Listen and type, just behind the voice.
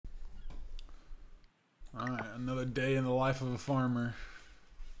Alright, another day in the life of a farmer.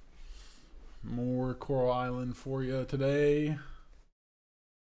 More Coral Island for you today.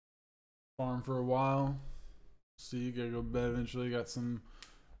 Farm for a while. See, gotta go to bed eventually. Got some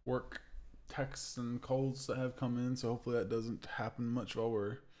work texts and calls that have come in, so hopefully that doesn't happen much while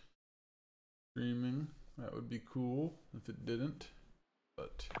we're streaming. That would be cool if it didn't.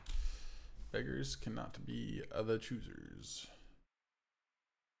 But beggars cannot be the choosers.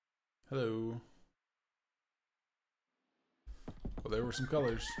 Hello. Well, there were some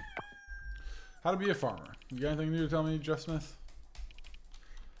colors. How to be a farmer. You got anything new to tell me, Jeff Smith?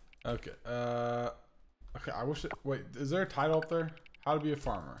 Okay. Okay, I wish it... Wait, is there a title up there? How to be a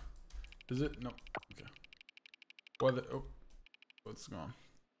farmer. Does it... No. Okay. Whether... Oh. What's going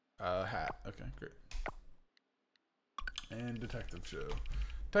on? Hat. Okay, great. And detective show.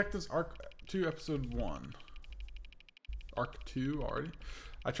 Detectives Arc 2 Episode 1. Arc 2 already?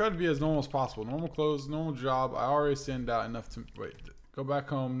 I try to be as normal as possible. Normal clothes, normal job. I already stand out enough to... Wait. Go back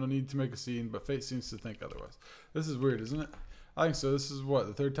home. No need to make a scene, but fate seems to think otherwise. This is weird, isn't it? I think so. This is what,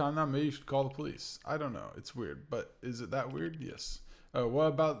 the third time now? Maybe you should call the police. I don't know. It's weird, but is it that weird? Yes. Oh, what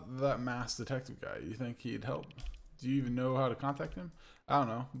about that masked detective guy? You think he'd help? Do you even know how to contact him? I don't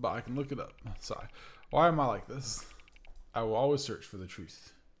know, but I can look it up. Sorry. Why am I like this? I will always search for the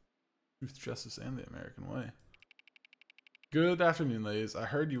truth. Truth, justice, and the American way. Good afternoon, ladies. I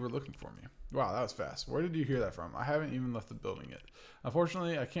heard you were looking for me. Wow, that was fast. Where did you hear that from? I haven't even left the building yet.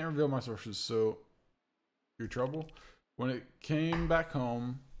 Unfortunately, I can't reveal my sources, so... Your trouble? When I come back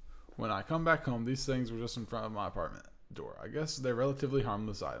home, these things were just in front of my apartment door. I guess they're relatively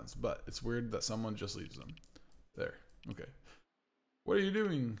harmless items, but it's weird that someone just leaves them. There. Okay. What are you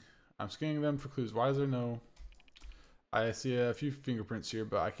doing? I'm scanning them for clues. Why is there no... I see a few fingerprints here,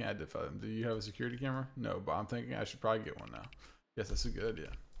 but I can't identify them. Do you have a security camera? No, but I'm thinking I should probably get one now. Yes, that's a good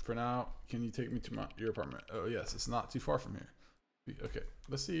idea. For now, can you take me to your apartment? Oh, yes, it's not too far from here. Okay,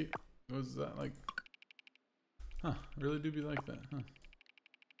 let's see. Was that like... Huh, really do be like that, huh?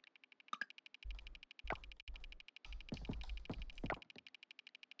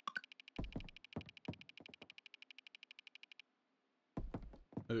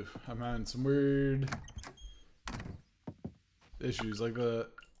 Oof, I'm having some weird issues. Like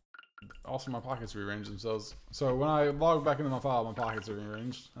also my pockets rearrange themselves. So when I log back into my file, my pockets are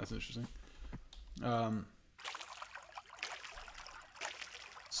rearranged. That's interesting.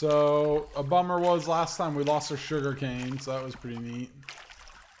 So a bummer was last time we lost our sugar cane, so that was pretty neat.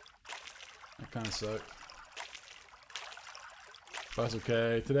 That kind of sucked. But that's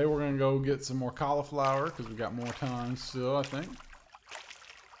okay. Today we're gonna go get some more cauliflower because we got more time still, I think.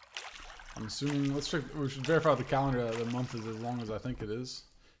 I'm assuming, let's check, we should verify the calendar that the month is as long as I think it is.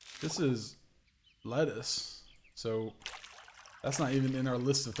 This is lettuce, so that's not even in our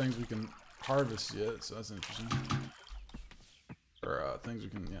list of things we can harvest yet, so that's interesting. Or things we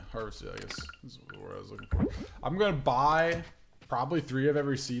can harvest yet, I guess is what I was looking for. I'm gonna buy probably 3 of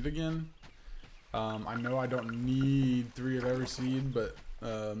every seed again. I know I don't need 3 of every seed, but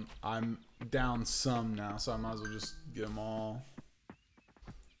I'm down some now, so I might as well just get them all.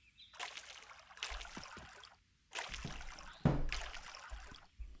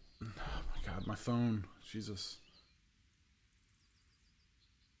 My phone, Jesus.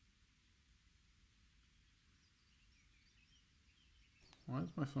 Why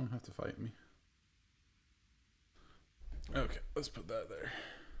does my phone have to fight me? Okay, let's put that there.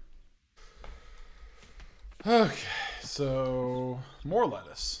 Okay, so more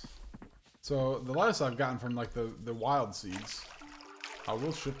lettuce. So the lettuce I've gotten from like the wild seeds. I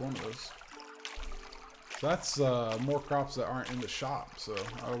will ship one of those. So that's more crops that aren't in the shop, so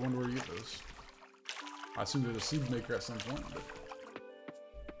I wonder where you get those. I assume there's a seed maker at some point, but...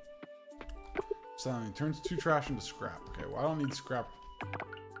 Selling turns 2 trash into scrap. Okay, well I don't need scrap.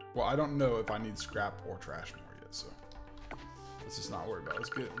 Well, I don't know if I need scrap or trash more yet, so... Let's just not worry about it. Let's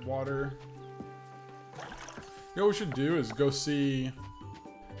get water. You know what we should do is go see...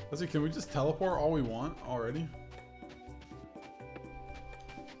 Let's see, can we just teleport all we want already?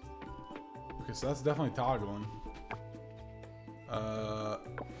 Okay, so that's definitely toggling.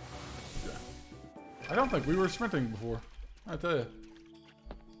 I don't think we were sprinting before. I tell you.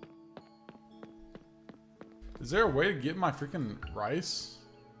 Is there a way to get my freaking rice?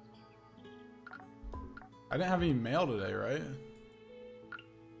 I didn't have any mail today, right?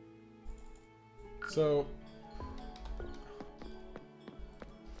 So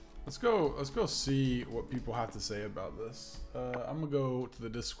let's go see what people have to say about this. I'm gonna go to the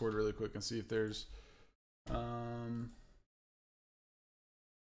Discord really quick and see if there's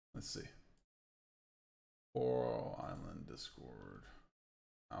let's see. Coral Island Discord.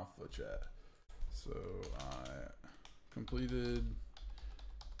 Alpha chat. So I completed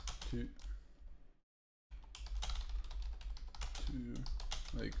two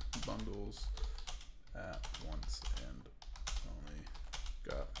make bundles at once and only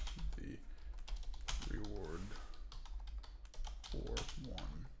got the reward for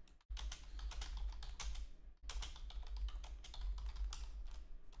one.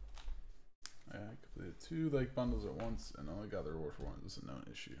 I completed 2 lake bundles at once and only got the reward for one. This is a known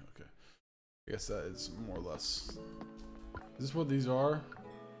issue. Okay. I guess that is more or less. Is this what these are?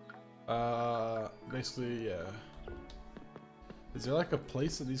 Basically, yeah. Is there like a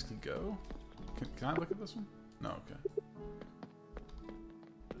place that these could go? Can I look at this one? No, okay.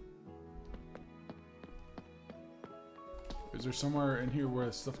 Is there somewhere in here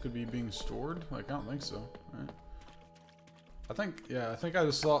where stuff could be being stored? Like, I don't think so, right? I think, yeah, I think I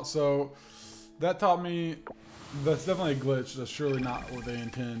just saw, so that taught me, that's definitely a glitch. That's surely not what they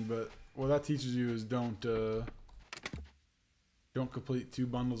intend, but what that teaches you is don't complete 2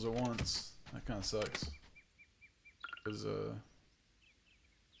 bundles at once. That kind of sucks. Because,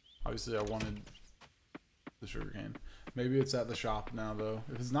 obviously I wanted the sugarcane. Maybe it's at the shop now, though.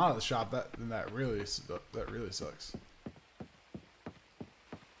 If it's not at the shop, then that really sucks.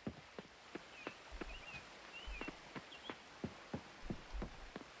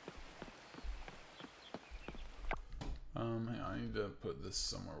 Hang on, I need to put this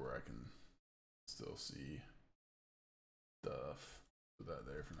somewhere where I can still see stuff. Put that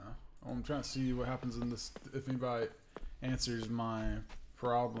there for now. I'm trying to see what happens in this, if anybody answers my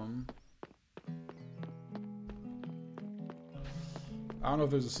problem. I don't know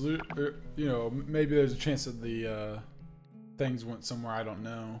if there's a solution, you know, maybe there's a chance that the things went somewhere I don't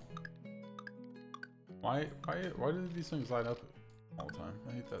know. Why do these things light up all the time?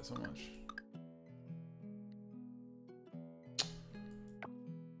 I hate that so much.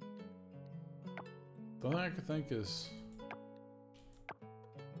 The only thing I could think is,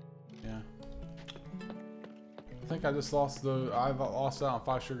 yeah. I think I just lost I've lost out on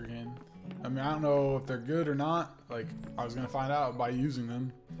 5 sugarcane. I mean, I don't know if they're good or not. Like, I was gonna find out by using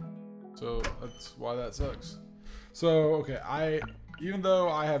them. So that's why that sucks. So, okay, even though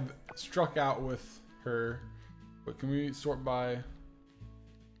I have struck out with her, but can we sort by,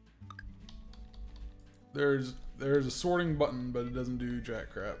 there's a sorting button, but it doesn't do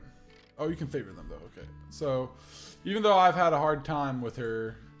jack crap. Oh, you can favor them though, okay. So, even though I've had a hard time with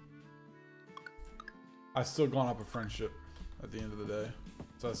her, I've still gone up a friendship at the end of the day.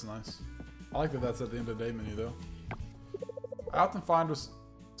 So that's nice. I like that that's at the end of the day menu though. I often find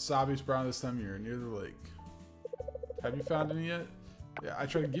wasabi sprout this time of year near the lake. Have you found any yet? Yeah, I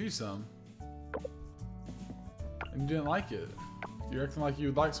tried to give you some. And you didn't like it. You're acting like you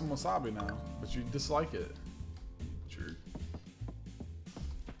would like some wasabi now, but you dislike it. Jerk.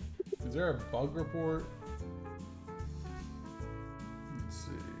 Is there a bug report? Let's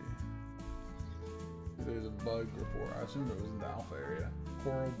see. There's a bug report. I assume it was in the alpha area.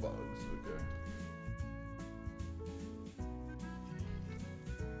 Coral bugs, okay.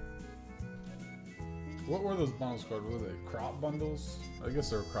 What were those bundles called? Were they crop bundles? I guess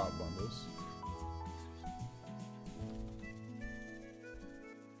they were crop bundles.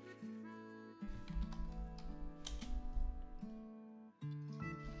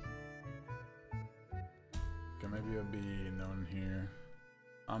 Okay, maybe it'll be known here.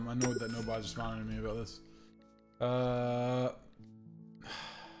 I'm annoyed that nobody's responding to me about this.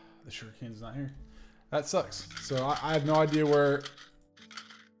 The sugarcane's not here. That sucks. So I have no idea where.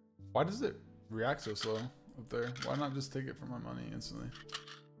 Why does it react so slow up there? Why not just take it for my money instantly?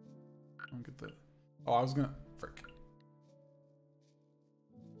 I don't get that. Oh, I was gonna. Frick.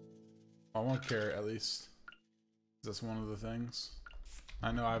 I want carrot at least. That's one of the things.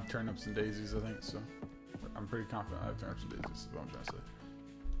 I know I have turnips and daisies, I think, so. I'm pretty confident I have turnips and daisies, is what I'm trying to say.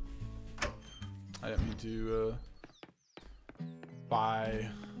 I didn't mean to buy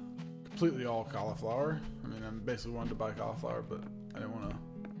completely all cauliflower. I mean, I basically wanted to buy cauliflower, but I didn't want to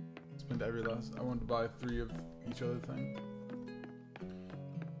spend every last. I wanted to buy 3 of each other thing.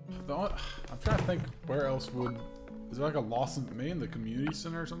 I'm trying to think where else would. Is there like a lost in maybe in the community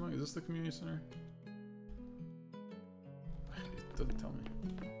center or something? Is this the community center? It doesn't tell me.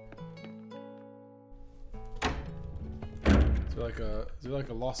 Is there like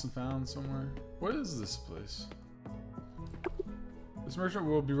a lost and found somewhere? What is this place? This merchant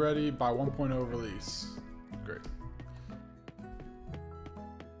will be ready by 1.0 release. Great.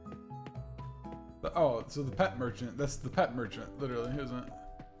 Oh, so the pet merchant. That's the pet merchant, literally, isn't it?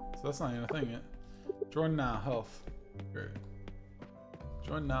 So that's not even a thing yet. Join now, health. Great.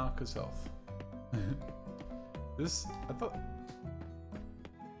 Join now, cause health. I thought.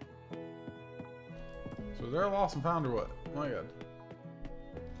 So is there a lost and found or what? Oh my god.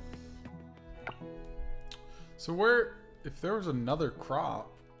 So where, if there was another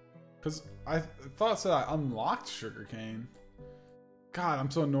crop, because I thought it said I unlocked sugarcane. God,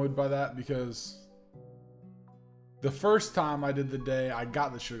 I'm so annoyed by that because the first time I did the day, I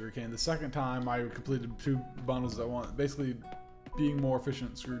got the sugarcane. The second time, I completed 2 bundles at once. Basically, being more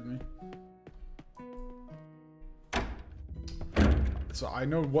efficient screwed me. So I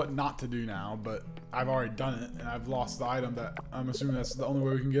know what not to do now, but I've already done it, and I've lost the item that I'm assuming that's the only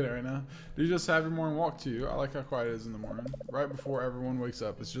way we can get it right now. Do you just have your morning walk too? I like how quiet it is in the morning. Right before everyone wakes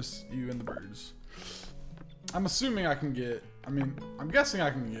up, it's just you and the birds. I'm assuming I can get, I'm guessing I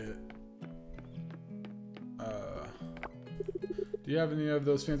can get, do you have any of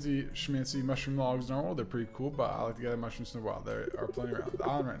those fancy schmancy mushroom logs, Narwhal? They're pretty cool, but I like to gather mushrooms in the wild. There are plenty around the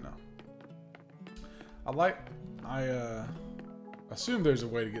island right now. I assume there's a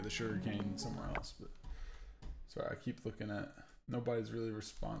way to get the sugarcane somewhere else, but sorry, I keep looking at, nobody's really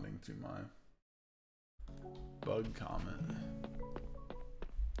responding to my bug comment.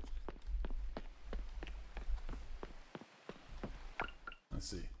 Let's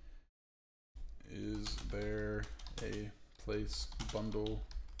see. Is there a place bundle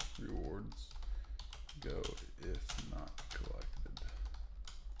rewards go if not collected?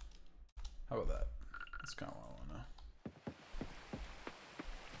 How about that? That's kind of what I want to know.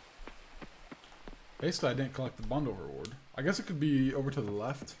 Basically, I didn't collect the bundle reward. I guess it could be over to the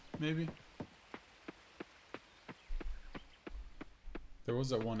left, maybe. There was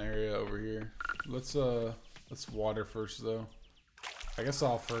that one area over here. Let's water first, though. I guess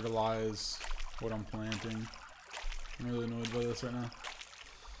I'll fertilize what I'm planting. I'm really annoyed by this right now.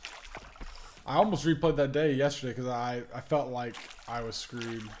 I almost replayed that day yesterday because I felt like I was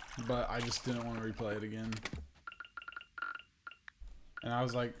screwed, but I just didn't want to replay it again. And I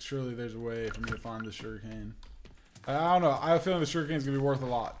was like, surely there's a way for me to find the sugarcane. I don't know. I have a feeling the sugarcane's gonna be worth a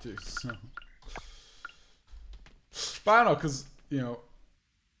lot too. So. But I don't know, because you know,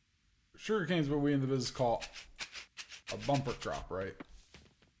 sugarcane's what we in the business call a bumper crop, right?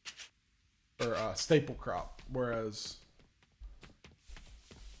 Or a staple crop. Whereas,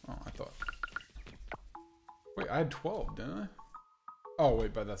 oh, I thought. Wait, I had 12, didn't I? Oh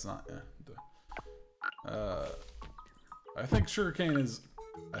wait, but that's not. Yeah. I think sugarcane is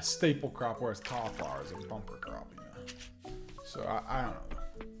a staple crop, whereas cauliflower is a bumper crop, you know. So I don't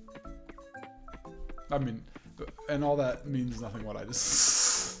know. I mean, and all that means nothing. What I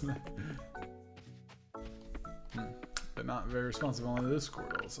just. They're not very responsive on the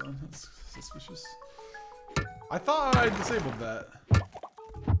Discord. All of a sudden, that's suspicious. I thought I disabled that.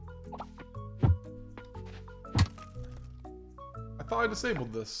 I thought I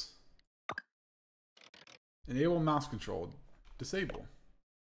disabled this. Enable mouse control. Disable.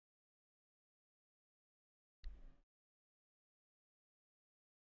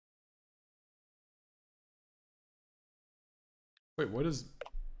 Wait, what is...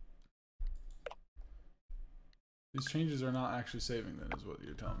 These changes are not actually saving then, is what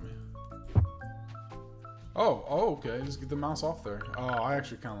you're telling me. Oh, okay. Just get the mouse off there. Oh, I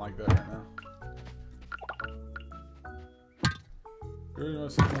actually kind of like that right now. You know,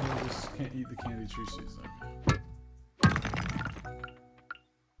 sometimes I just can't eat the candy tree seeds. Okay.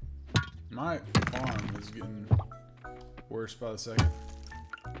 My farm is getting worse by the second.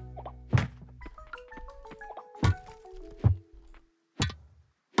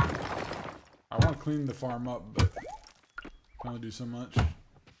 I want to clean the farm up, but I can only do so much.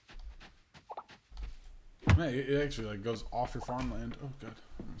 Man, it actually like goes off your farmland. Oh god,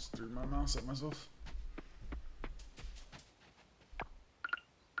 I almost threw my mouse at myself.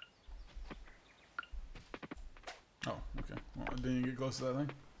 Oh, okay. Well, I didn't get close to that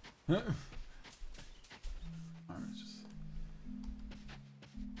thing. Alright, just...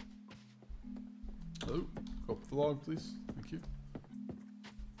 Hello? Go up the log, please. Thank you.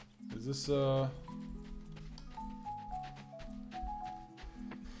 Is this,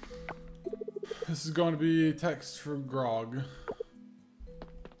 This is going to be text for Grog.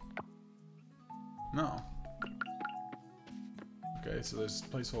 No. Okay, so there's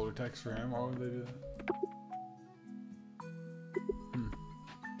placeholder text for him. Why would they do that?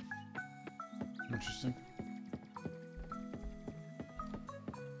 Interesting.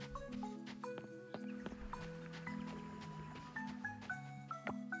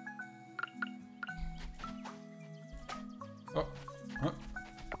 Oh, huh.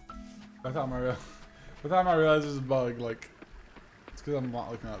 By the time I realized there's a bug, like, it's because I'm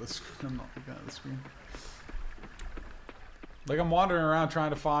not looking at the screen. I'm not looking at the screen. Like, I'm wandering around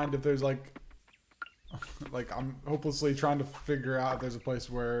trying to find if there's like I'm hopelessly trying to figure out if there's a place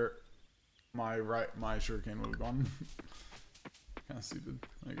where my sugarcane would have gone. Kind of stupid,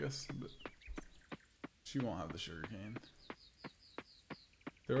 I guess, but she won't have the sugarcane.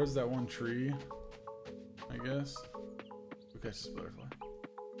 There was that one tree, I guess. We'll catch this butterfly.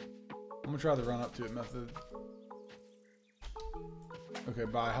 I'm gonna try the run up to it method. Okay,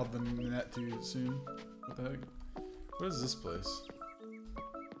 bye. I held the net too soon. What the heck? What is this place?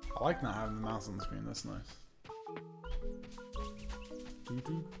 I like not having the mouse on the screen. That's nice. Go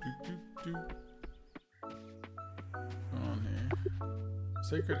on here.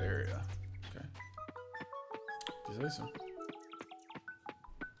 Sacred area. Okay. You say so.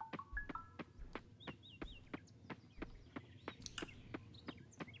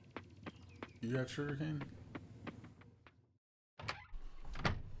 You have sugarcane?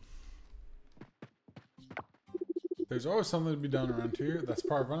 There's always something to be done around here. That's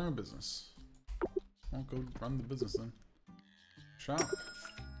part of running a business. I'll go run the business then. Shop.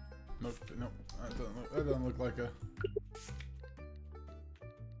 Nope, nope. That doesn't look like a...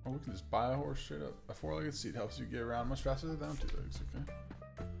 Oh, we can just buy a horse straight up. A four-legged seat helps you get around much faster than two legs, okay.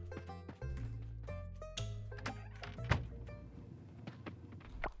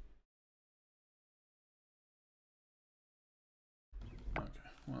 Okay,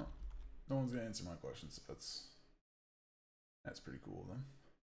 well, no one's gonna answer my questions. That's pretty cool then.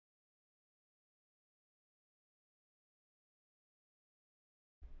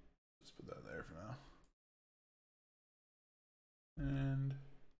 Just put that there for now. And then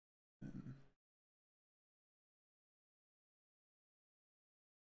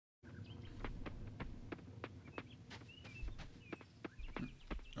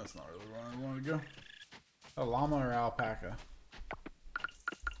that's not really where I wanted to go. A llama or alpaca?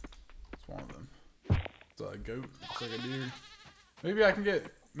 It's one of them. It's a goat. Looks like a deer. Maybe I can get.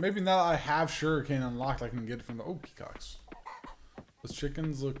 Maybe now that I have sugarcane unlocked, I can get it from the. Oh, peacocks. Those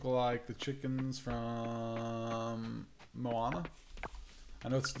chickens look like the chickens from Moana. I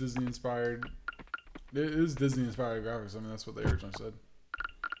know it's Disney inspired. It is Disney inspired graphics. I mean, that's what they originally said.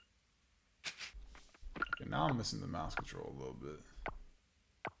 Okay, now I'm missing the mouse control a little bit.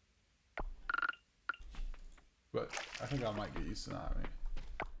 But I think I might get used to that, right?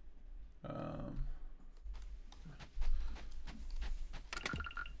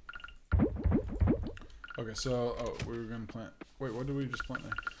 Okay, so we were gonna plant. Wait, what did we just plant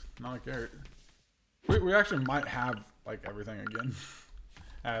there? Not a carrot. We actually might have like everything again,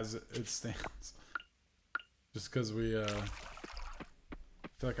 as it stands. Just because we I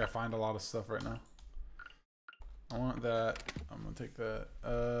feel like I find a lot of stuff right now. I want that. I'm gonna take that.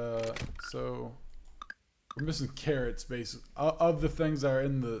 So we're missing carrots, basically. Of the things that are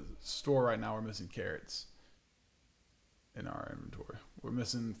in the store right now, we're missing carrots in our inventory. We're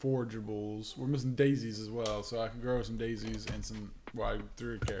missing forageables. We're missing daisies as well, so I can grow some daisies and some. Well, I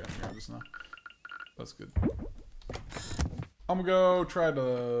threw a carrot in here just now. That's good. I'm gonna go try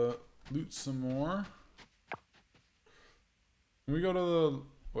to loot some more. Can we go to the...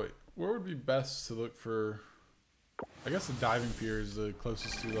 Wait, where would be best to look for... I guess the diving pier is the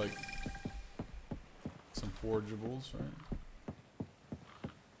closest to, like, some forageables, right?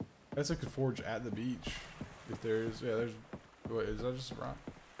 I guess I could forage at the beach. If there's... Yeah, there's... Wait, is that just a rock?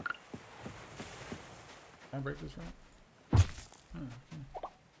 Can I break this rock? Oh, okay.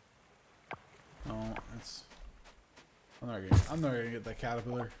 No, it's... I'm not gonna get that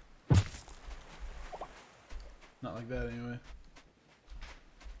caterpillar. Not like that anyway.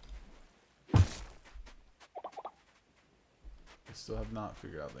 I still have not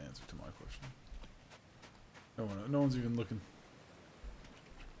figured out the answer to my question. No one's even looking.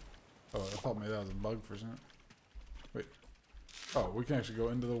 Oh, I thought maybe that was a bug for a second. Wait. Oh, we can actually go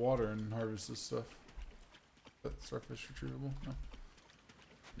into the water and harvest this stuff. Is that starfish retrievable? No.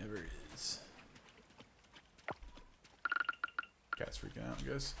 Never is. Cat's freaking out,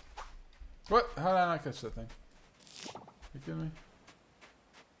 guys. What? How did I not catch that thing? You kidding me?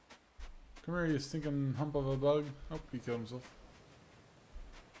 Come here, you stinking hump of a bug. Oh, he killed himself.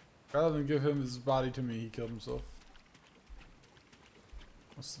 Rather than give him his body to me, he killed himself.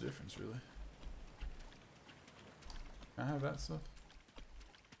 What's the difference, really? Can I have that stuff?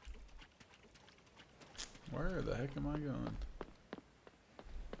 Where the heck am I going?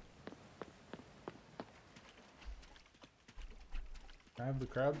 Can I have the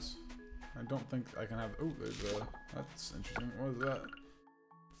crabs? I don't think I can have... Oh, there's a... That's interesting. What is that?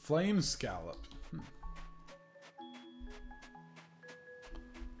 Flame scallop.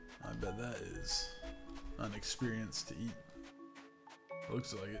 I bet that is an experience to eat.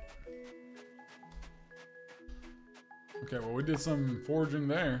 Looks like it. Okay, well we did some foraging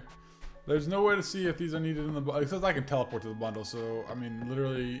there. There's no way to see if these are needed in the bundle. It says I can teleport to the bundle, so I mean,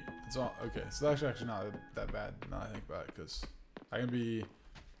 literally, it's all okay. So that's actually not that bad. Now I think about it, because I can be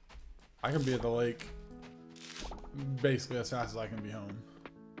at the lake basically as fast as I can be home.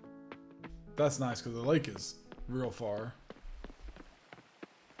 That's nice because the lake is real far.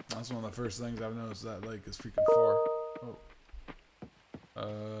 That's one of the first things I've noticed. That lake is freaking far. Oh.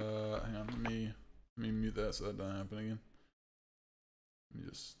 Hang on. Let me mute that so that doesn't happen again. Let me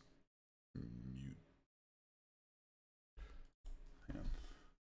just mute. Hang on.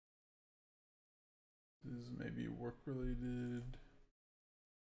 This is maybe work related.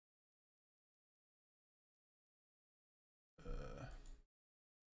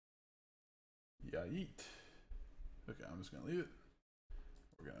 Yeah, eat. Okay, I'm just gonna leave it.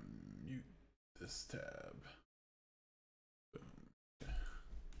 We're gonna mute this tab. Boom. Okay.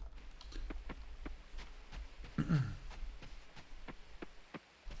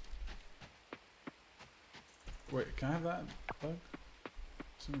 Wait, can I have that bug?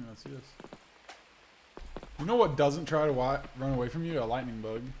 Assuming that's yes. You know what doesn't try to run away from you? A lightning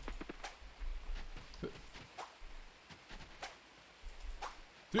bug.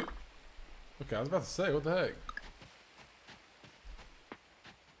 Dude. Okay, I was about to say, what the heck?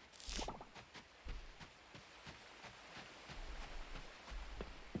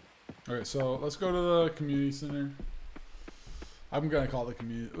 Alright, so let's go to the community center. I'm gonna call it the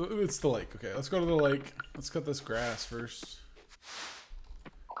community. It's the lake. Okay, let's go to the lake. Let's cut this grass first.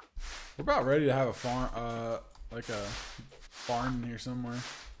 We're about ready to have a farm, like a barn in here somewhere.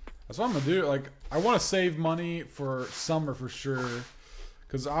 That's what I'm gonna do. Like, I want to save money for summer for sure.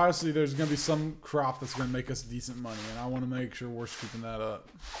 Because obviously there's going to be some crop that's going to make us decent money. And I want to make sure we're scooping that up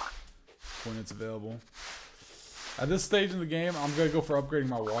when it's available. At this stage in the game, I'm going to go for upgrading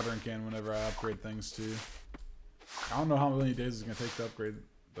my watering can whenever I upgrade things too. I don't know how many days it's going to take to upgrade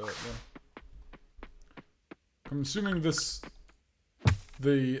the I'm assuming the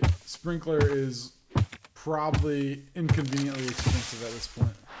sprinkler is probably inconveniently expensive at this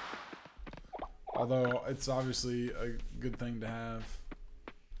point. Although it's obviously a good thing to have.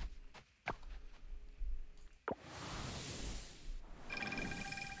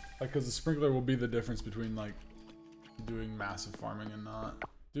 Like, because the sprinkler will be the difference between, like, doing massive farming and not.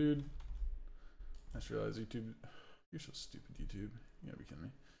 Dude. I just realized YouTube. You're so stupid, YouTube. You gotta be kidding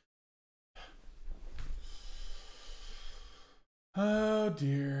me. Oh,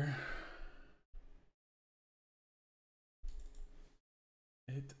 dear.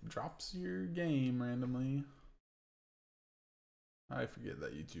 It drops your game randomly. I forget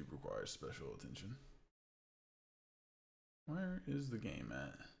that YouTube requires special attention. Where is the game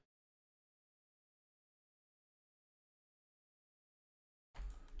at?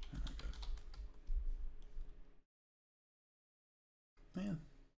 Man,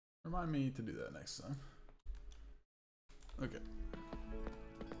 remind me to do that next time. Okay.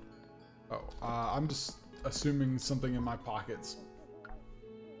 Oh, I'm just assuming something in my pockets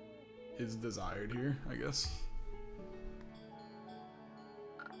is desired here, I guess.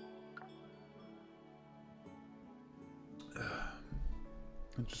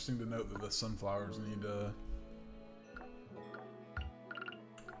 Interesting to note that the sunflowers need,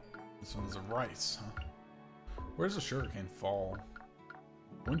 this one's a rice, huh? Where's the sugarcane fall?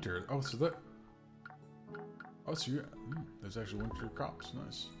 Winter. Oh, so that. Oh, so you. There's actually winter crops.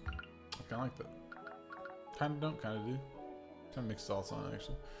 Nice. I kind of like that. Kind of don't, kind of do. Kind of mixed salts on it,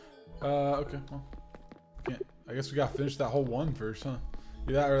 actually. Okay. Well, can't. I guess we gotta finish that whole one first, huh?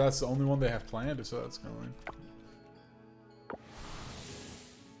 Yeah, or that's the only one they have planned, so that's kind of lame.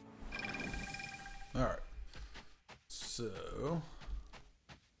 All right. So,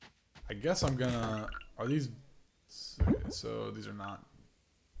 I guess I'm gonna. Are these? Okay, so these are not.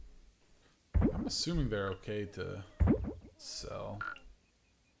 I'm assuming they're okay to sell.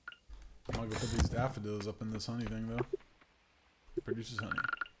 I'm gonna go put these daffodils up in this honey thing though. It produces honey.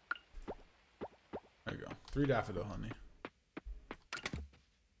 There you go. 3 daffodil honey.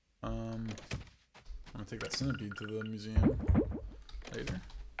 I'm gonna take that centipede to the museum later.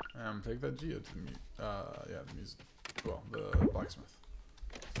 And I'm gonna take that geo to the the museum. Well, the blacksmith.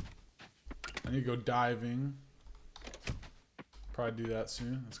 I need to go diving. Probably do that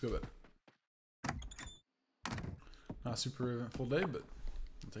soon. Let's go there. Not a super eventful day, but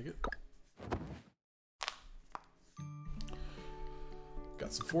I'll take it.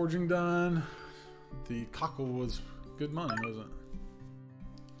 Got some forging done. The cockle was good money, wasn't it?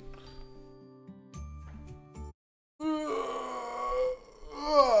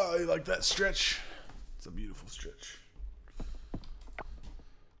 You like that stretch? It's a beautiful stretch.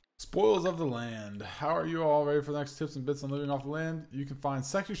 Spoils of the land. How are you all ready for the next tips and bits on living off the land? You can find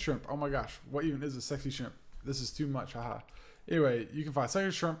sexy shrimp. Oh my gosh, what even is a sexy shrimp? This is too much, haha. Anyway, you can find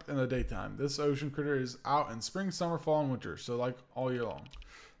sexy shrimp in the daytime. This ocean critter is out in spring, summer, fall, and winter, so like all year long.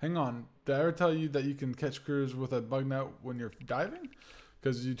 Hang on, did I ever tell you that you can catch critters with a bug net when you're diving?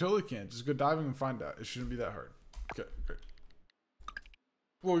 Because you totally can. Just go diving and find out. It shouldn't be that hard. Okay, great.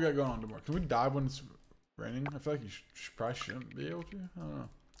 What we got going on tomorrow? Can we dive when it's raining? I feel like you probably shouldn't be able to. I don't know.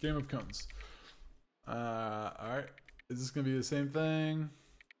 Game of cones. Alright. Is this going to be the same thing?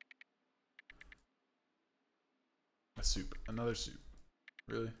 A soup. Another soup.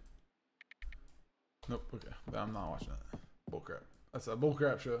 Really? Nope. Okay. I'm not watching that. Bullcrap. That's a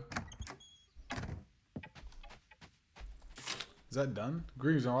bullcrap show. Is that done?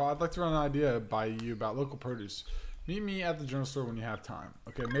 Greetings, I'd like to run an idea by you about local produce. Meet me at the general store when you have time.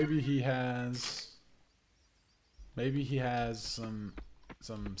 Okay, maybe he has some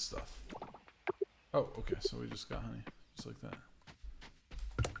stuff. Oh, okay, so we just got honey. Just like that.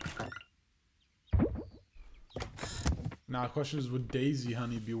 Now the question is, would daisy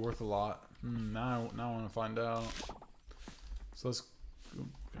honey be worth a lot? Now I want to find out. So let's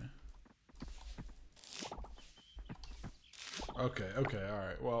okay,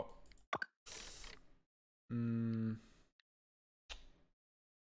 alright, well.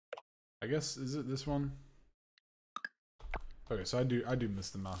 I guess, is it this one? Okay, so I do miss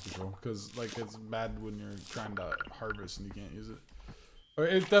the mouse control, because like it's bad when you're trying to harvest and you can't use it.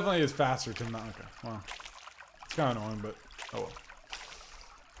 Okay, it definitely is faster to not. Okay, well, it's kind of annoying, but oh well.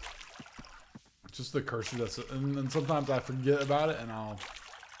 Just the cursor that's, and sometimes I forget about it, and I'll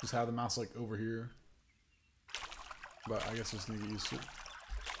just have the mouse like over here. But I guess I just need to get used to it.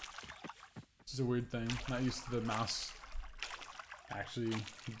 It's just a weird thing. Not used to the mouse actually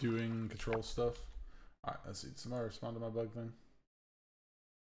doing control stuff. Alright, let's see. Did somebody respond to my bug thing?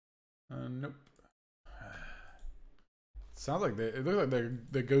 Nope. Sounds like it looks like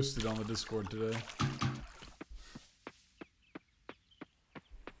they ghosted on the Discord today.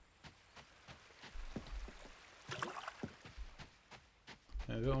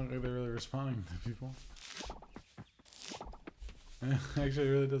 Yeah, it don't look like they're really responding to people. Actually,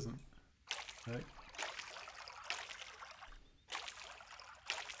 it really doesn't. Right?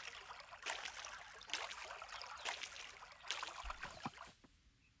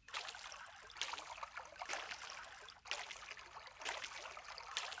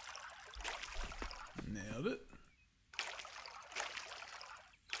 Nailed it.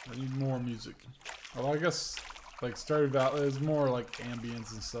 I need more music. Well, I guess like Stardew Valley is more like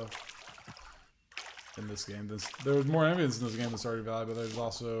ambience and stuff in this game. There was more ambience in this game than Stardew Valley, but there's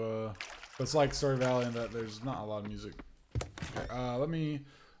also it's like Stardew Valley in that there's not a lot of music. Okay, let me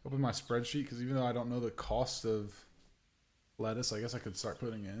open my spreadsheet, because even though I don't know the cost of lettuce, I guess I could start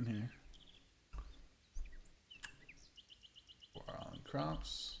putting it in here.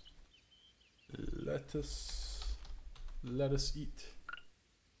 Crops. Lettuce eat.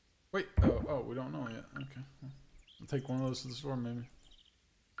 Wait, oh, we don't know yet. Okay, I'll take one of those to the store maybe.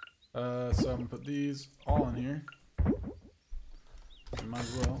 So I'm gonna put these all in here. Might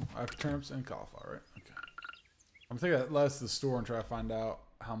as well. I have turnips and cauliflower, right? Okay. I'm gonna take that lettuce to the store and try to find out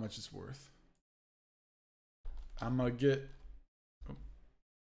how much it's worth. I'm gonna get.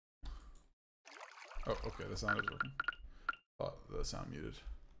 Oh, okay, the sound is working. Oh, the sound muted.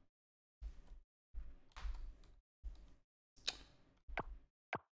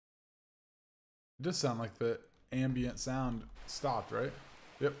 It does sound like the ambient sound stopped, right?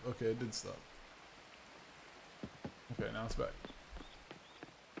 Yep, okay, it did stop. Okay, now it's back.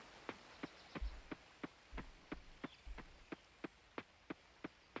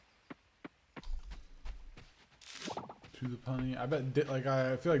 To the honey. I bet, like,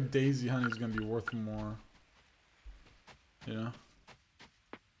 I feel like daisy honey is gonna be worth more. You know?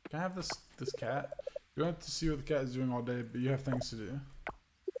 Can I have this cat? You don't have to see what the cat is doing all day, but you have things to do.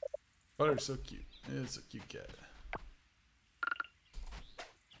 Butter's so cute. It's a cute cat.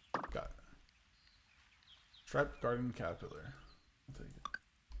 Got it. Striped garden caterpillar. I'll take it.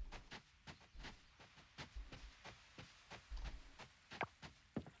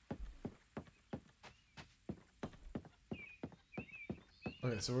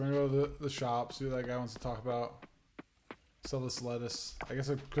 Okay, so we're gonna go to the shop, see what that guy wants to talk about. Sell this lettuce. I guess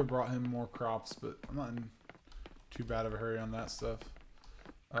I could have brought him more crops, but I'm not in too bad of a hurry on that stuff.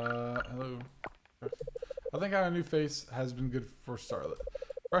 Hello. I think having a new face has been good for Starlet.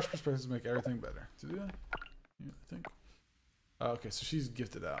 Fresh perspectives make everything better. Do they? Yeah, I think. Okay, so she's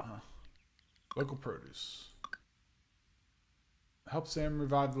gifted out, huh? Local produce. Help Sam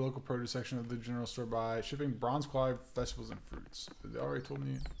revive the local produce section of the general store by shipping bronze quality vegetables and fruits. They already told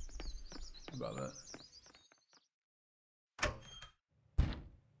me. about that.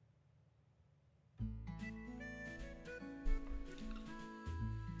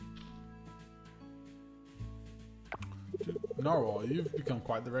 Narwhal, you've become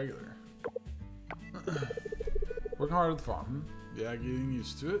quite the regular. Working hard at the farm. Yeah, getting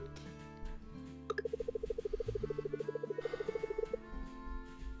used to it.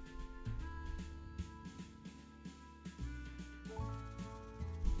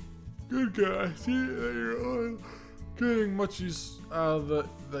 Good guy. See that you're getting much use out of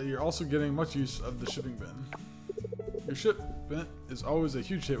that you're also getting much use of the shipping bin. Your shipment is always a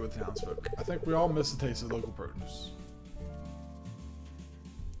huge hit with townsfolk. I think we all miss the taste of local produce.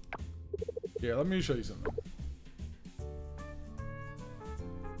 Yeah, let me show you something.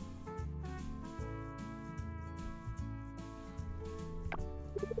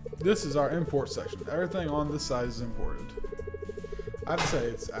 This is our import section. Everything on this side is imported. I have to say,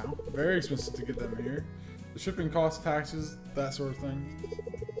 it's very expensive to get them here. The shipping costs, taxes, that sort of thing,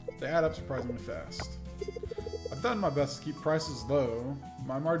 they add up surprisingly fast. I've done my best to keep prices low.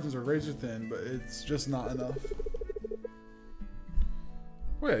 My margins are razor thin, but it's just not enough.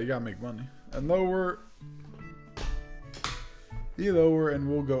 Well, yeah, you gotta make money. And lower. Be lower and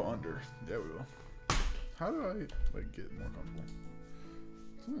we'll go under. Yeah, we will. How do I like get more comfortable?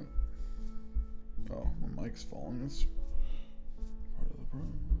 Oh, my mic's falling. That's part of the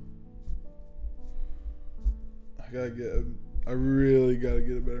problem. I really gotta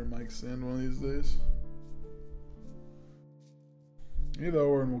get a better mic stand one of these days. Any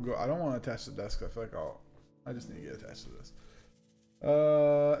lower and we'll go. I don't want to attach the desk. I feel like I just need to get attached to this.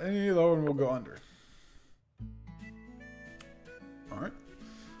 Any lower and we'll go under. Alright.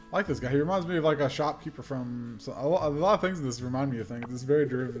 I like this guy. He reminds me of like a shopkeeper from... a lot of things in this remind me of things. This is very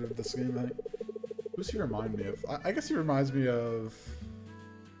derivative of this game, I think. Who's he remind me of? I guess he reminds me of...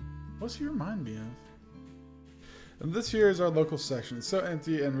 What's he remind me of? And this here is our local section. It's so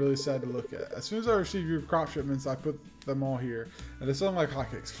empty and really sad to look at. As soon as I receive your crop shipments, I put them all here. And they sound like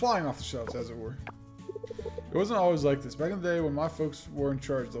hotcakes, flying off the shelves, as it were. It wasn't always like this. Back in the day when my folks were in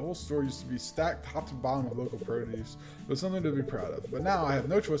charge, the whole store used to be stacked top to bottom with local produce. It was something to be proud of. But now I have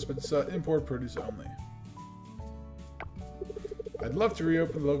no choice but to sell import produce only. I'd love to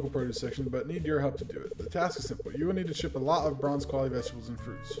reopen the local produce section, but need your help to do it. The task is simple. You will need to ship a lot of bronze quality vegetables and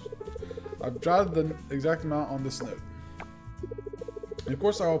fruits. I've jotted the exact amount on this note. And of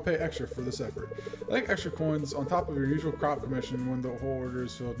course I will pay extra for this effort. I think extra coins on top of your usual crop commission when the whole order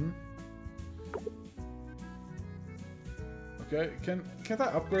is filled in. Okay, can't I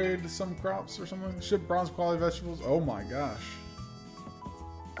upgrade some crops or something? Ship bronze quality vegetables? Oh my gosh.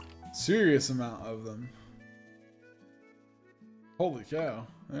 Serious amount of them. Holy cow.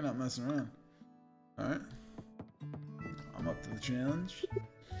 They're not messing around. Alright. I'm up to the challenge.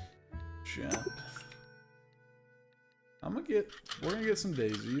 Chat. We're gonna get some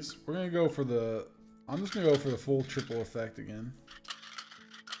daisies. We're gonna go for I'm just gonna go for the full triple effect again.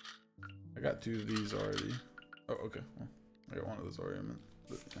 I got 2 of these already. Oh, okay. Well, I got 1 of those already.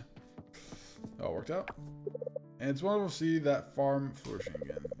 But yeah. It all worked out. And it's wonderful to see that farm flourishing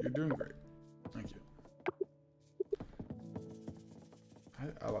again. You're doing great. Thank you.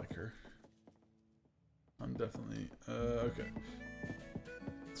 I like her. I'm definitely... okay.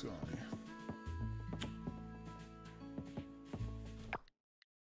 What's going on here?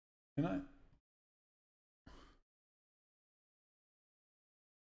 Can I?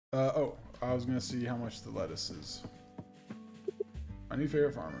 Oh, I was gonna see how much the lettuce is. My new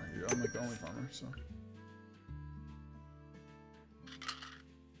favorite farmer. I'm like the only farmer, so.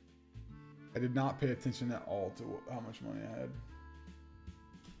 I did not pay attention at all to how much money I had.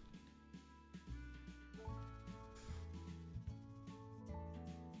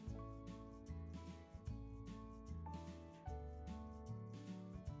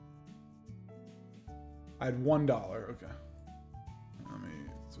 I had $1. Okay. Let me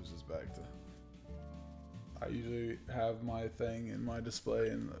switch this back to... I usually have my thing in my display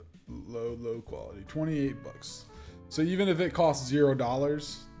in the low quality. 28 bucks. So even if it costs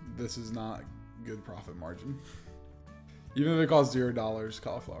 $0, this is not good profit margin. Even if it costs $0,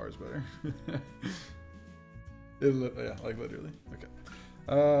 cauliflower is better. Yeah, like literally. Okay.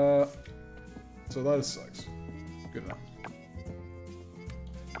 So lettuce sucks. Good enough.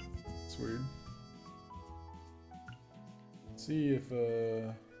 It's weird. See if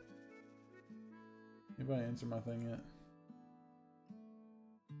anybody answered my thing yet.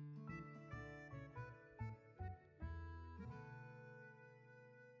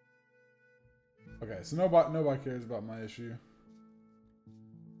 Okay, so nobody cares about my issue.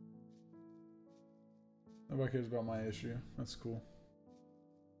 Nobody cares about my issue. That's cool.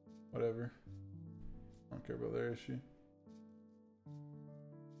 Whatever. I don't care about their issue.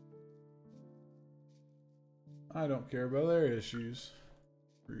 I don't care about their issues.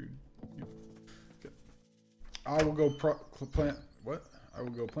 Rude. Okay. I will go plant. What? I will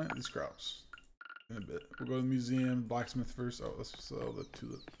go plant these crops in a bit. We'll go to the museum, blacksmith first. Oh, let's sell the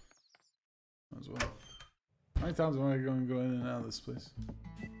tulip as well. How many times am I going to go in and out of this place?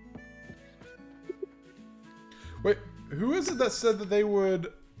 Wait, who is it that said that they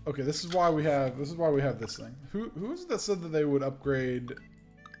would? Okay, this is why we have this thing. Who is it that said that they would upgrade?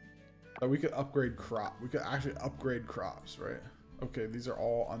 That we could upgrade crop. We could actually upgrade crops, right? Okay, these are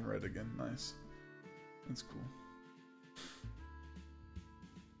all unread again. Nice. That's cool.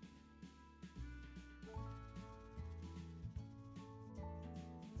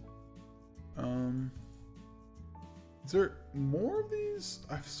 Is there more of these?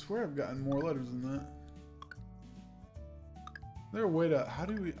 I swear I've gotten more letters than that. Is there a way to, how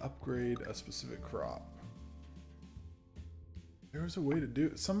do we upgrade a specific crop? There was a way to do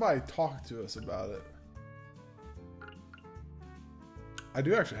it. Somebody talked to us about it. I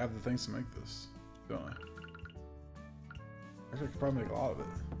do actually have the things to make this, don't I? Actually, I could probably make a lot of it.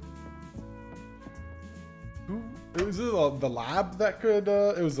 Who was it? The lab that could?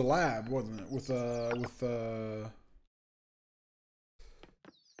 It was the lab, wasn't it? With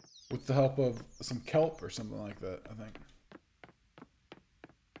the help of some kelp or something like that, I think.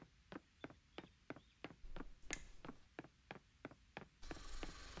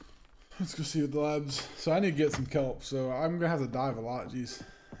 Let's go see what the labs. So I need to get some kelp. So I'm gonna have to dive a lot. Jeez.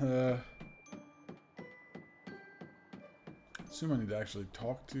 Assume I need to actually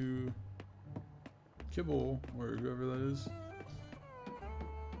talk to Kibble or whoever that is.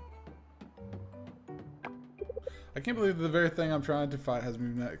 I can't believe the very thing I'm trying to fight has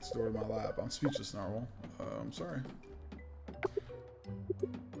moved next door to my lab. I'm speechless, Narwhal. I'm sorry.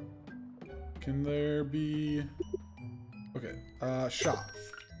 Can there be... Okay, shop.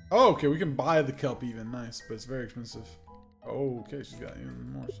 Oh, okay, we can buy the kelp even. Nice, but it's very expensive. Oh, okay, she's got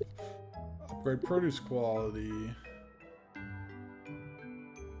even more stuff. Upgrade produce quality.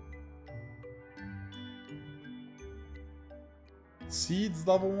 Seeds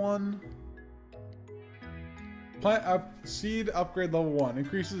level 1. Plant up seed upgrade level 1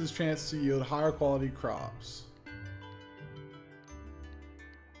 increases its chance to yield higher quality crops.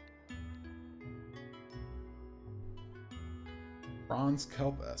 Bronze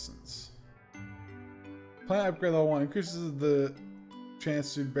kelp essence. Plant upgrade level 1 increases the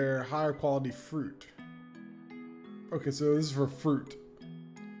chance to bear higher quality fruit. Okay, so this is for fruit.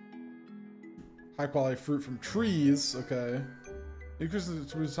 High quality fruit from trees. Okay.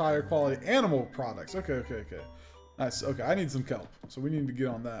 Increases higher quality animal products. Okay. Nice. Okay, I need some kelp, so we need to get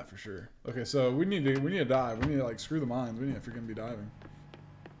on that for sure. Okay, so we need to dive. We need to like screw the mines. We need if you're gonna be diving.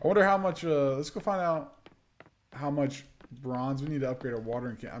 I wonder how much. Let's go find out how much bronze we need to upgrade our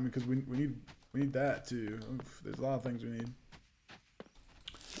watering can. I mean, because we need that too. Oof, there's a lot of things we need.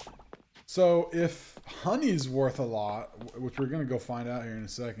 So if honey's worth a lot, which we're gonna go find out here in a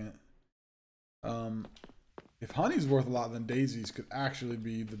second. If honey's worth a lot, then daisies could actually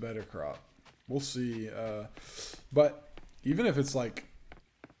be the better crop. We'll see. But even if it's like,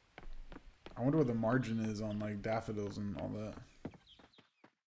 I wonder what the margin is on like daffodils and all that.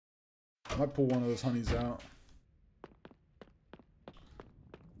 I might pull one of those honeys out.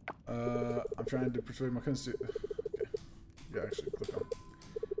 I'm trying to persuade my cousins to. Okay. Yeah, actually, click on.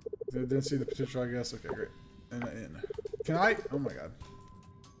 Didn't see the potential, I guess. Okay, great. And can I? Oh my god.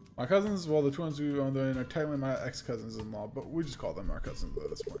 My cousins, well, the twins who own the inn are technically my ex-cousins-in-law, but we just call them our cousins at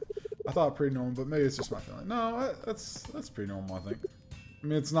this point. I thought pretty normal, but maybe it's just my feeling. No, that's pretty normal, I think. I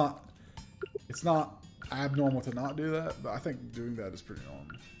mean, it's not abnormal to not do that, but I think doing that is pretty normal.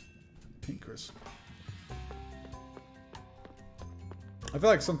 Pink crystal. I feel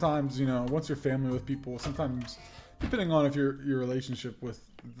like sometimes, you know, once you're family with people, sometimes, depending on if your relationship with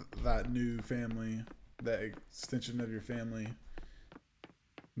that new family, that extension of your family,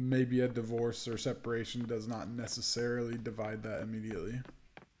 maybe a divorce or separation does not necessarily divide that immediately.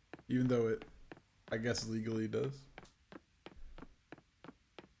 Even though it, I guess, legally does.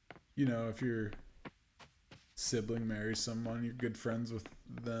 You know, if your sibling marries someone, you're good friends with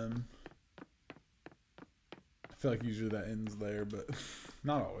them. I feel like usually that ends there, but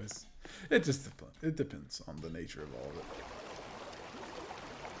not always. It just depends on the nature of all of it.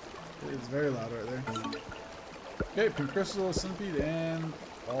 It is very loud right there. Okay, pink crystal, centipede, and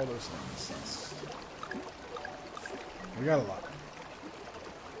all those things. Nice. We got a lot.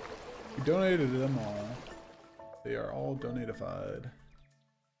 We donated them all. They are all donatified.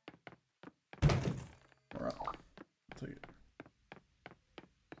 Alright. I'll take it.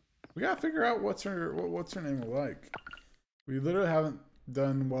 We gotta figure out what's her name like. We literally haven't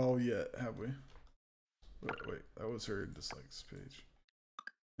done well yet, have we? Wait, that was her dislikes page.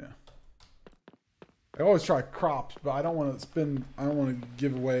 Yeah. I always try crops, but I don't want to spend. I don't want to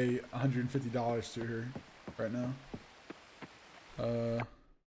give away $150 to her right now.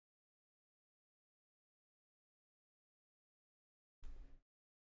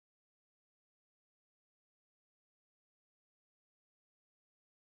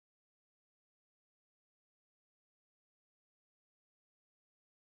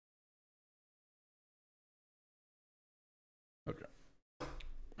 Okay.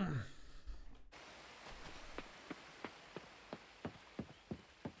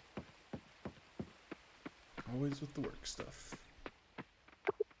 Always with the work stuff.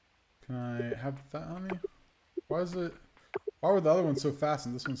 Can I have that on me? Why is it? Why were the other ones so fast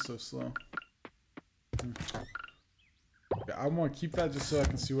and this one's so slow? Yeah, I want to keep that just so I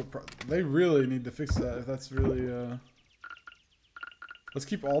can see what they really need to fix that. If that's really let's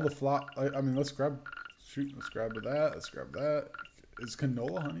keep all the flop. I mean, let's grab. Shoot, let's grab that. Let's grab that. Is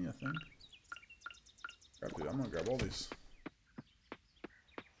canola honey a thing? Dude, I'm gonna grab all these.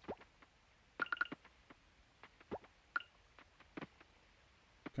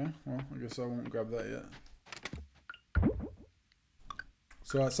 Okay, well, I guess I won't grab that yet.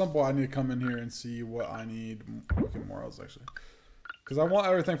 So at some point I need to come in here and see what I need. Okay, more else actually. Because I want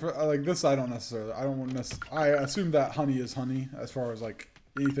everything for, like this I don't necessarily, I don't want I assume that honey is honey as far as like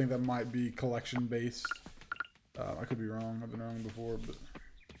anything that might be collection based. I could be wrong, I've been wrong before, but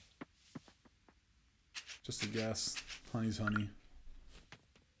just a guess. Honey's honey.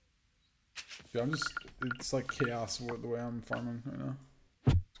 Yeah, it's like chaos the way I'm farming right now.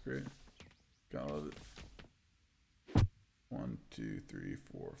 It's great. Gotta love it. 1, 2, 3,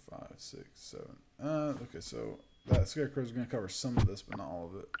 4, 5, 6, 7. Okay, so that scarecrow is gonna cover some of this, but not all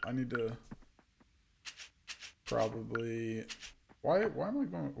of it. I need to probably. Why am I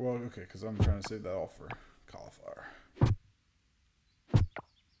going? Well, okay, because I'm trying to save that all for cauliflower.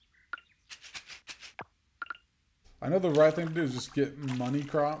 I know the right thing to do is just get money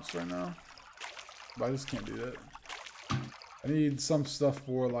crops right now, but I just can't do that. I need some stuff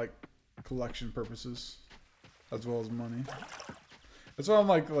for like collection purposes as well as money. That's why I'm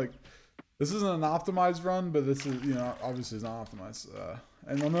like this isn't an optimized run, but this is, you know, obviously it's not optimized.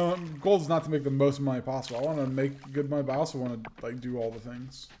 And I know the goal is not to make the most money possible. I want to make good money, but I also want to like do all the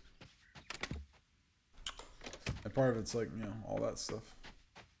things. And part of it's like, you know, all that stuff.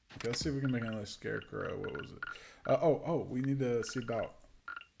 Okay, let's see if we can make another scarecrow. What was it? Oh, we need to see about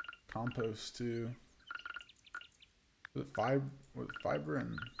compost too. Was it fiber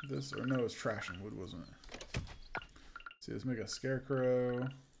and this? Or no, it was trash and wood, wasn't it? See, let's make a scarecrow.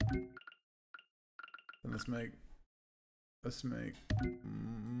 And let's make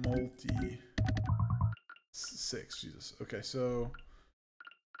multi 6. Jesus. Okay, so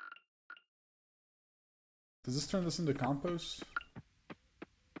does this turn this into compost?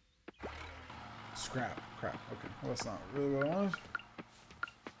 Scrap. Crap. Okay. Well, that's not really what I wanted.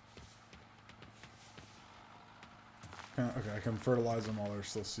 Okay, I can fertilize them while they're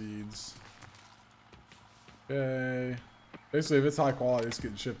still seeds. Okay. Basically, if it's high quality, it's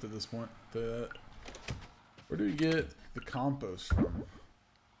getting shipped at this point. Where do we get the compost from?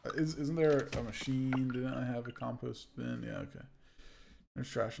 Isn't there a machine? Didn't I have a compost bin? Yeah, okay. There's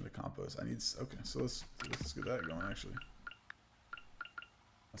trash in the compost. I need. Okay, so let's get that going. Actually,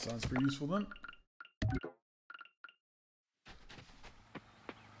 that sounds pretty useful then.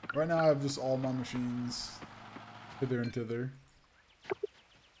 Right now, I have just all my machines hither and thither.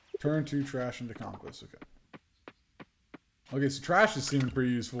 Turn to trash into compost. Okay. Okay, so trash is seeming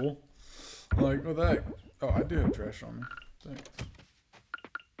pretty useful. Like, what the heck? Oh, I do have trash on me. Thanks.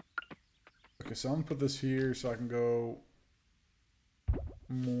 Okay, so I'm gonna put this here so I can go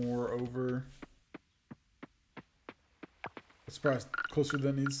more over. It's probably closer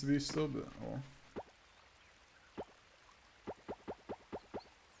than it needs to be still, but oh.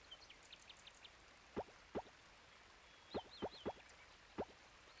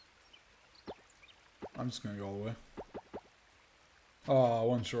 I'm just gonna go all the way. Oh,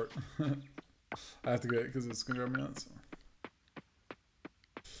 one short. I have to get it because it's gonna drive me nuts.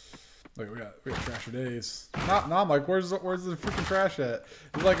 Like we got trash for days. Now I'm like, where's the freaking trash at?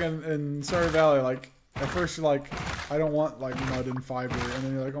 It's like in Stardew Valley. Like at first you're like, I don't want like mud and fiber, and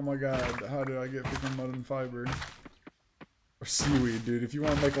then you're like, oh my god, how did I get freaking mud and fiber? Or seaweed, dude. If you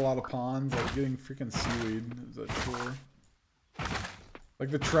want to make a lot of ponds, like getting freaking seaweed is a chore.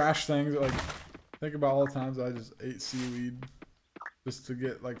 Like the trash things, like think about all the times I just ate seaweed just to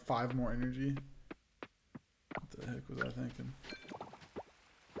get like 5 more energy. What the heck was I thinking?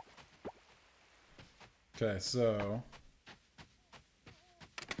 Okay, so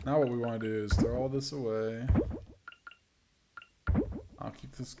now what we want to do is throw all this away. I'll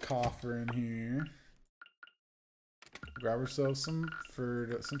keep this coffer in here. Grab ourselves some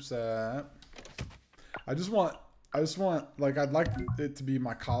fruit, some sap. I just want, like, I'd like it to be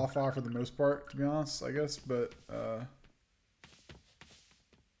my cauliflower for the most part, to be honest, I guess, but,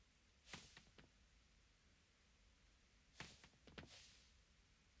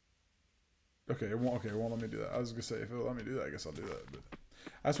 okay, it won't let me do that. I was gonna say, if it'll let me do that, I guess I'll do that, but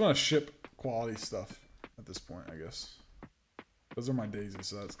I just want to ship quality stuff at this point, I guess. Those are my daisies,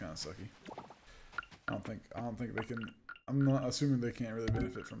 so that's kind of sucky. I don't think they can, I'm not assuming they can't really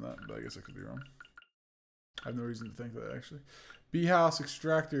benefit from that, but I guess I could be wrong. I have no reason to think that, actually. Bee house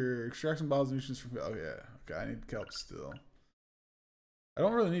extractor. Extract some bottles of nutrients from... Oh, yeah. Okay, I need kelp still. I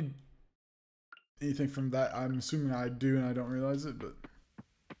don't really need anything from that. I'm assuming I do and I don't realize it, but...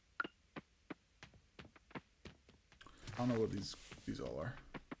 I don't know what these all are.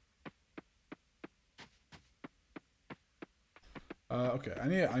 Okay, I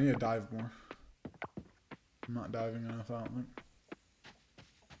need to dive more. I'm not diving enough, I don't think.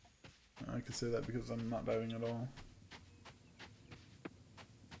 I could say that because I'm not diving at all.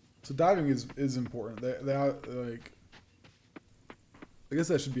 So diving is important. They are like, I guess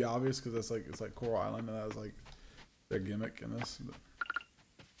that should be obvious because that's like, it's like Coral Island and that was like their gimmick in this,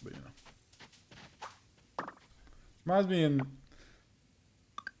 but you know. Reminds me in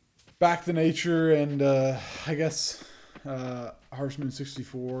Back to Nature and I guess Harsh Moon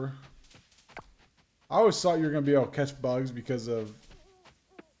 64. I always thought you were gonna be able to catch bugs because of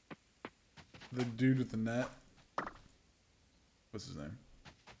the dude with the net. What's his name?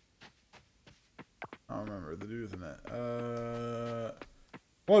 I don't remember. The dude with the net.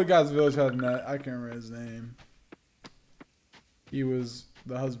 One of the guys in the village had a net. I can't remember his name. He was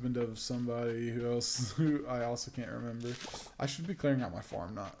the husband of somebody who I also can't remember. I should be clearing out my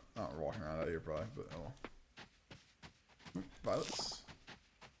farm, not walking around out here probably, but oh well. Violets.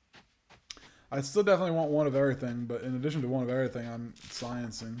 I still definitely want one of everything, but in addition to one of everything, I'm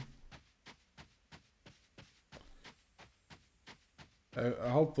sciencing.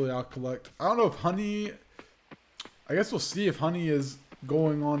 Hopefully I'll collect. I don't know if honey. I guess we'll see if honey is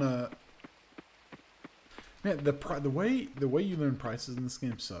going on a. Man, the way you learn prices in this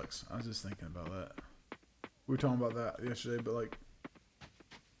game sucks. I was just thinking about that. We were talking about that yesterday, but like,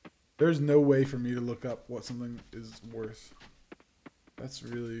 there's no way for me to look up what something is worth. That's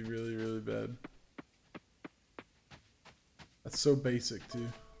really, really, really bad. That's so basic too.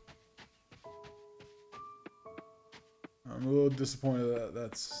 I'm a little disappointed that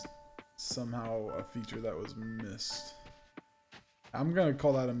that's somehow a feature that was missed. I'm gonna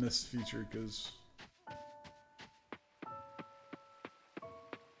call that a missed feature because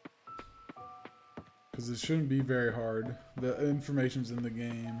it shouldn't be very hard. The information's in the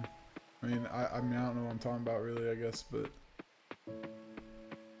game. I mean, I don't know what I'm talking about really, I guess, but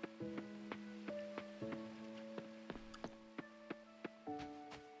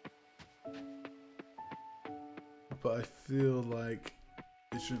I feel like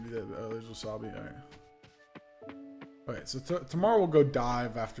it shouldn't be that bad. Oh, there's wasabi. Alright. Okay, so tomorrow we'll go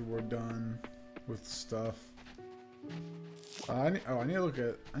dive after we're done with stuff. I need to look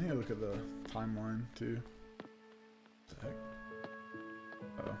at the timeline too. What the heck?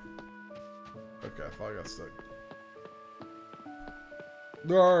 Oh. Okay, I thought I got stuck.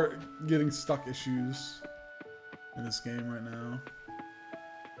 There are getting stuck issues in this game right now.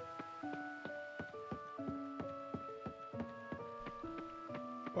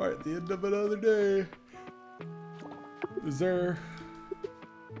 Alright, the end of another day. Is there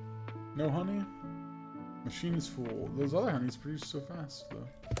no honey? Machine is full. Those other honeys produce so fast, though.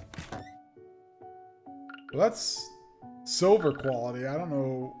 Well, that's silver quality. I don't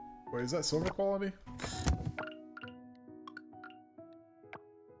know. Wait, is that silver quality?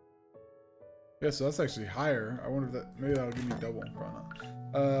 Yeah, so that's actually higher. I wonder if that, maybe that'll give me double. Probably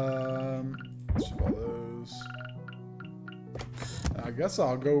not. Ship all those. I guess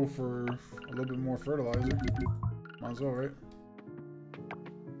I'll go for a little bit more fertilizer. Might as well, right?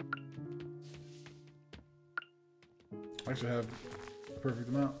 I should have the perfect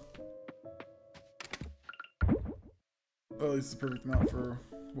amount. Well, at least the perfect amount for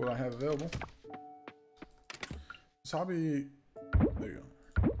what I have available. This hobby... There you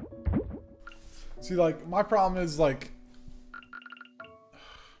go. See, like, my problem is, like...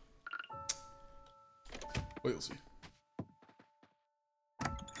 Wait, you'll see.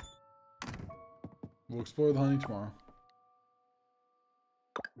 We'll explore the honey tomorrow.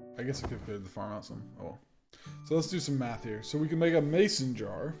 I guess I could have cleared the farm out some. Oh well. So let's do some math here. So we can make a mason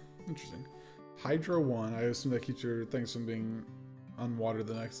jar. Interesting. Hydro 1. I assume that keeps your things from being unwatered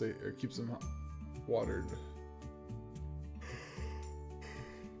the next day, or keeps them watered.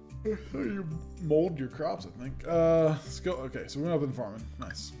 You mold your crops, I think. Let's go. Okay, so we went up in farming.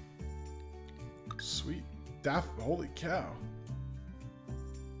 Nice. Sweet. Holy cow.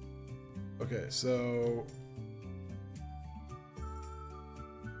 Okay, so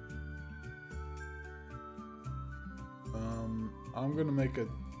I'm gonna make a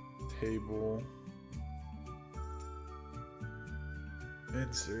table.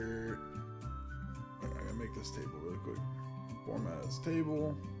 Insert. I'm gonna make this table really quick. Format as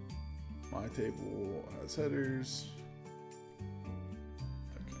table. My table has headers.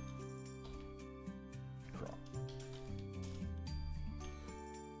 Okay. Crop.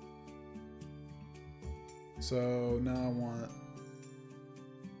 So now I want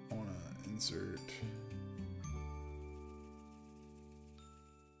to insert.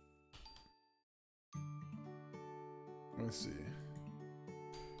 Let's see.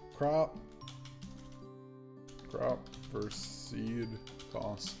 Crop versus seed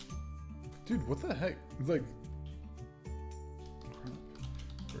cost. Dude, what the heck? It's like crop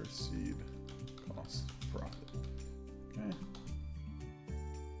versus seed cost profit. Okay.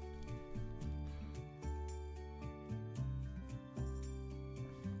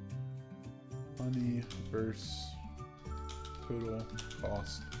 Money versus total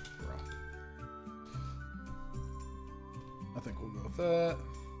cost profit. I think we'll go with that.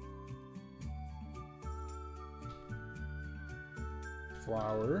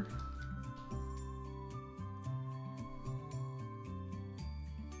 Flour.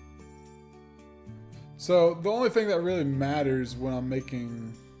 So the only thing that really matters when I'm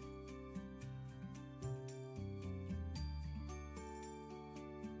making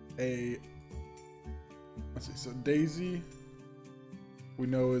let's see, so Daisy we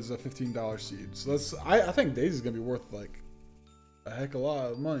know is a $15 seed. So I think Daisy's gonna be worth like a heck of a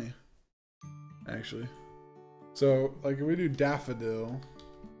lot of money, actually. So like if we do Daffodil,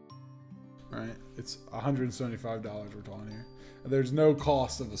 right, it's $175 we're talking here. And there's no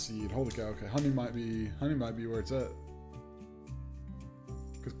cost of a seed. Holy cow, okay. Honey might be where it's at.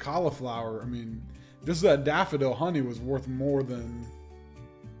 Because cauliflower, I mean, just that daffodil honey was worth more than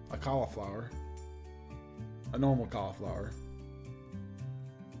a cauliflower. A normal cauliflower.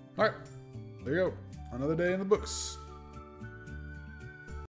 Alright, there you go. Another day in the books.